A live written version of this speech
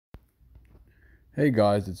Hey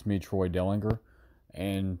guys, it's me, Troy Dellinger,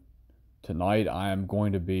 and tonight I am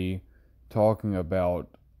going to be talking about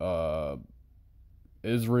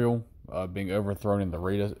Israel being overthrown in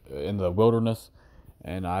the wilderness,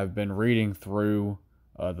 and I've been reading through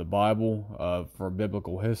the Bible for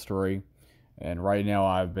biblical history, and right now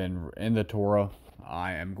I've been in the Torah.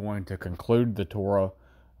 I am going to conclude the Torah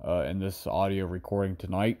in this audio recording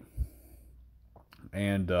tonight,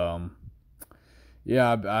 and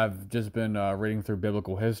yeah, I've just been reading through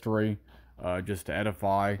biblical history just to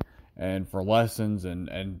edify and for lessons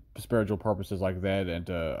and spiritual purposes like that, and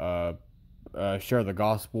to share the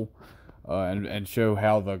gospel and show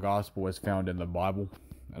how the gospel is found in the Bible.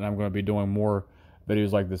 And I'm going to be doing more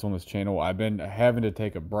videos like this on this channel. I've been having to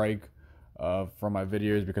take a break from my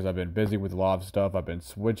videos because I've been busy with a lot of stuff. I've been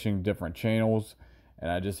switching different channels,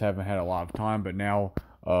 and I just haven't had a lot of time. But now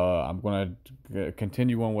I'm going to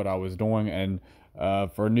continue on what I was doing. And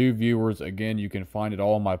for new viewers, again, you can find it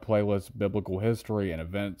all in my playlist, Biblical History and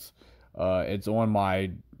Events. It's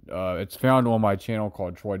found on my channel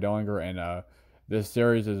called Troy Dellinger, and this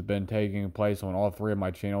series has been taking place on all three of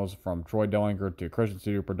my channels, from Troy Dellinger to Christian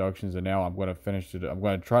Studio Productions, and now I'm going to finish it. I'm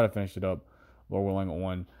going to try to finish it up, Lord willing,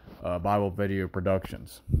 on Bible Video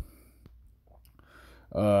Productions.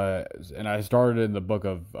 And I started in the book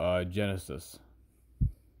of Genesis.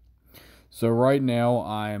 So right now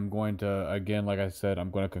I am going to, again, like I said,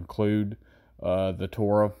 I'm going to conclude the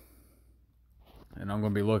Torah, and I'm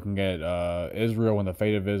going to be looking at Israel and the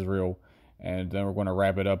fate of Israel, and then we're going to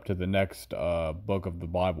wrap it up to the next book of the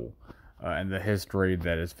Bible and the history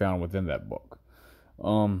that is found within that book.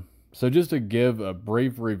 So just to give a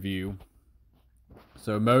brief review,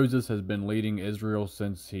 so Moses has been leading Israel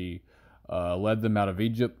since he led them out of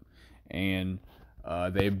Egypt, and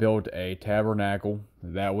they built a tabernacle.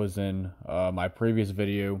 That was in my previous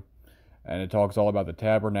video, and it talks all about the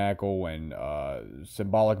tabernacle and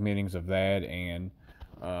symbolic meanings of that, and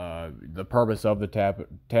the purpose of the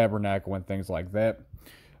tabernacle and things like that.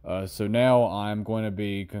 So now I'm going to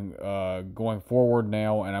be going forward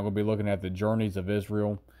now, and I'm going to be looking at the journeys of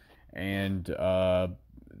Israel and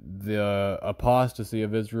the apostasy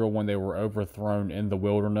of Israel when they were overthrown in the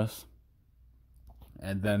wilderness.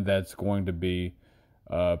 And then that's going to be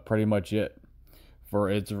pretty much it for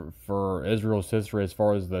Israel's history as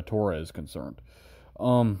far as the Torah is concerned.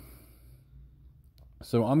 So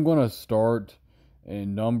I'm going to start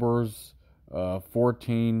in Numbers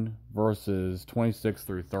 14 verses 26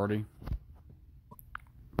 through 30.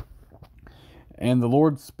 And the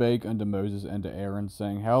Lord spake unto Moses and to Aaron,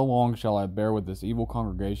 saying, How long shall I bear with this evil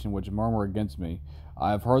congregation which murmur against me?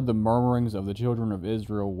 I have heard the murmurings of the children of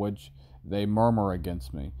Israel which they murmur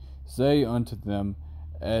against me. Say unto them,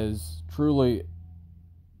 As truly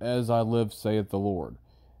as I live, saith the Lord,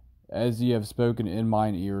 as ye have spoken in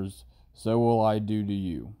mine ears, so will I do to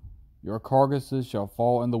you. Your carcasses shall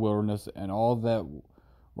fall in the wilderness, and all that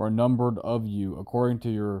were numbered of you, according to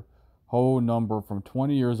your whole number, from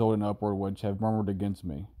 20 years old and upward, which have murmured against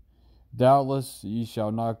me. Doubtless ye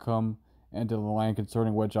shall not come into the land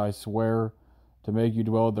concerning which I swear to make you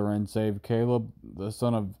dwell therein, save Caleb the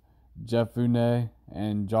son of Jephunneh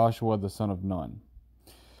and Joshua the son of Nun.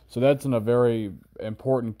 So that's in a very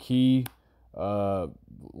important key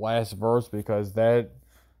last verse, because that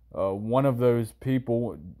one of those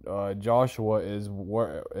people, Joshua,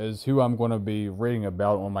 is who I'm going to be reading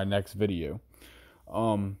about on my next video.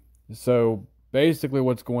 So basically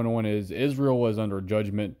what's going on is Israel is under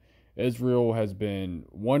judgment. Israel has been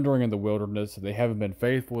wandering in the wilderness. They haven't been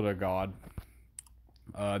faithful to God.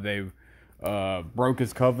 They broke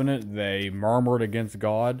his covenant. They murmured against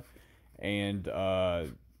God, and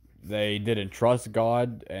they didn't trust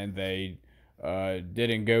God, and they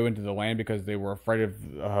didn't go into the land because they were afraid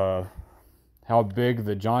of how big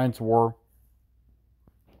the giants were.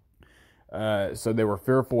 So they were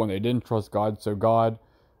fearful, and they didn't trust God. So God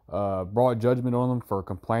brought judgment on them for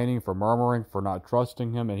complaining, for murmuring, for not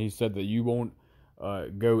trusting him. And he said that you won't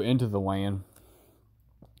go into the land.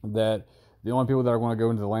 That the only people that are going to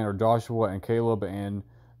go into the land are Joshua and Caleb and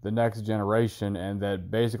the next generation, and that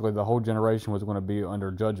basically the whole generation was going to be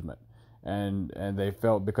under judgment. And they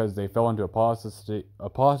felt, because they fell into apostasy,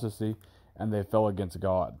 and they fell against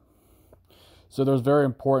God. So there's very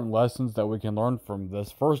important lessons that we can learn from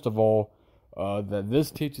this. First of all, that this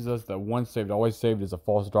teaches us that once saved, always saved is a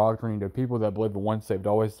false doctrine. You know, people that believe that once saved,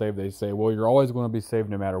 always saved, they say, well, you're always going to be saved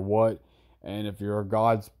no matter what. And if you're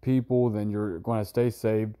God's people, then you're going to stay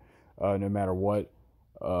saved no matter what.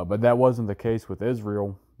 But that wasn't the case with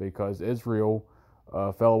Israel, because Israel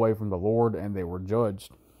fell away from the Lord and they were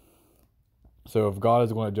judged. So if God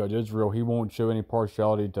is going to judge Israel, he won't show any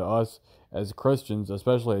partiality to us as Christians,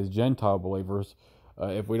 especially as Gentile believers,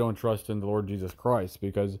 if we don't trust in the Lord Jesus Christ.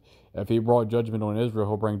 Because if he brought judgment on Israel,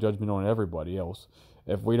 he'll bring judgment on everybody else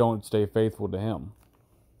if we don't stay faithful to him.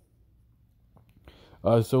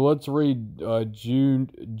 So let's read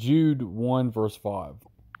Jude 1, verse 5.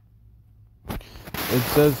 It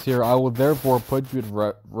says here, I will therefore put you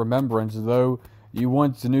to remembrance, though you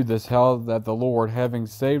once knew this, how that the Lord, having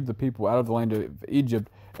saved the people out of the land of Egypt,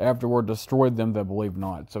 afterward destroyed them that believed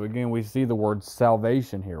not. So again, we see the word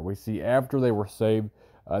salvation here. We see after they were saved,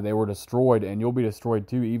 they were destroyed, and you'll be destroyed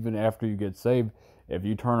too, even after you get saved. If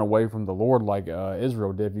you turn away from the Lord like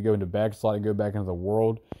Israel did, if you go into backslide and go back into the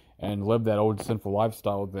world and live that old sinful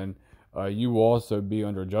lifestyle, then you will also be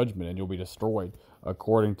under judgment and you'll be destroyed,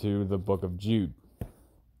 according to the book of Jude.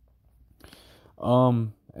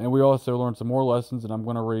 And we also learned some more lessons, and I'm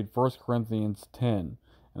going to read 1 Corinthians 10,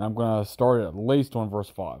 and I'm going to start at least on verse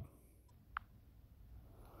 5.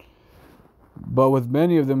 But with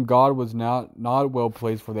many of them God was not well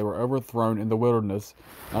pleased, for they were overthrown in the wilderness.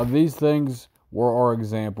 Now these things were our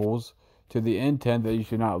examples, to the intent that you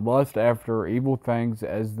should not lust after evil things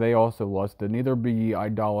as they also lusted, neither be ye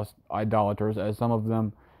idolaters, as some of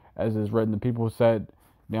them, as is written, the people sat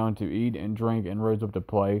down to eat and drink and rose up to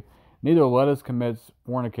play. Neither let us commit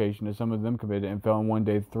fornication, as some of them committed, and fell in one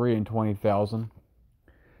day 23,000.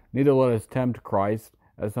 Neither let us tempt Christ,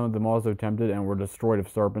 as some of them also tempted, and were destroyed of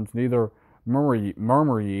serpents. Neither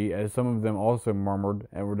murmur ye, as some of them also murmured,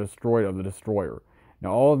 and were destroyed of the destroyer.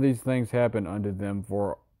 Now all of these things happened unto them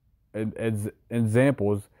for as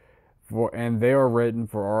examples, and they are written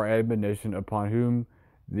for our admonition, upon whom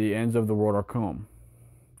the ends of the world are come.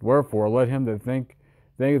 Wherefore let him that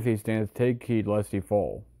thinketh he stands take heed lest he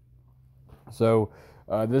fall. So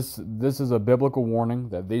this is a biblical warning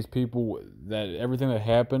that these people, that everything that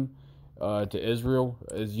happened to Israel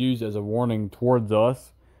is used as a warning towards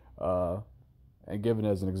us, and given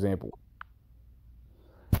as an example.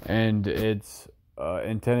 And it's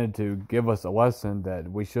intended to give us a lesson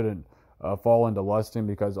that we shouldn't fall into lusting,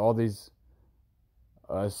 because all these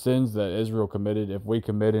sins that Israel committed, if we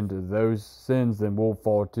commit into those sins, then we'll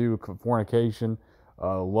fall to fornication,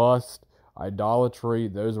 lust, idolatry.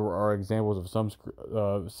 Those were our examples of some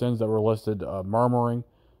sins that were listed. Murmuring.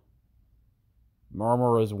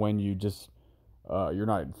 Murmur is when you just you're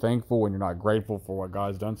not thankful, when you're not grateful for what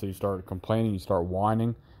God's done, so you start complaining, you start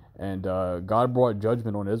whining, and God brought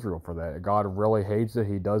judgment on Israel for that. God really hates it.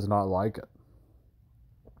 He does not like it.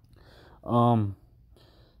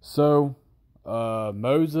 So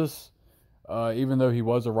Moses, even though he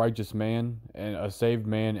was a righteous man and a saved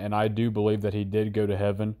man, and I do believe that he did go to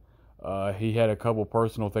heaven, he had a couple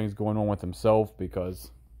personal things going on with himself,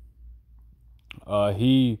 because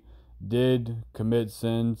he did commit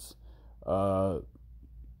sins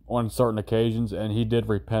on certain occasions, and he did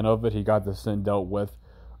repent of it. He got the sin dealt with,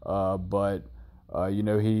 but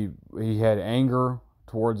he had anger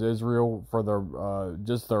towards Israel for their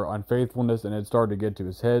just their unfaithfulness, and it started to get to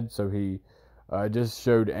his head. So he just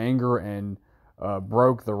showed anger and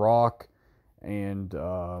broke the rock, and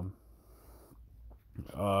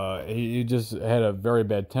he just had a very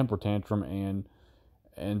bad temper tantrum,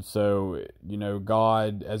 and so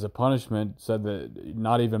God, as a punishment, said that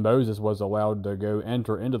not even Moses was allowed to go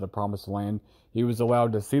enter into the promised land. He was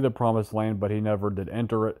allowed to see the promised land, but he never did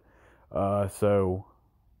enter it. So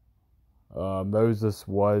Moses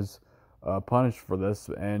was punished for this,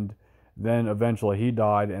 and then eventually he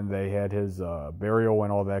died, and they had his burial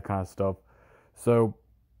and all that kind of stuff. So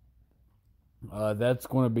that's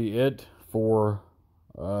going to be it for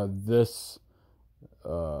this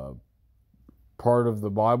part of the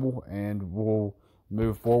Bible, and we'll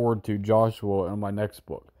move forward to Joshua in my next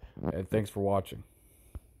book. And thanks for watching.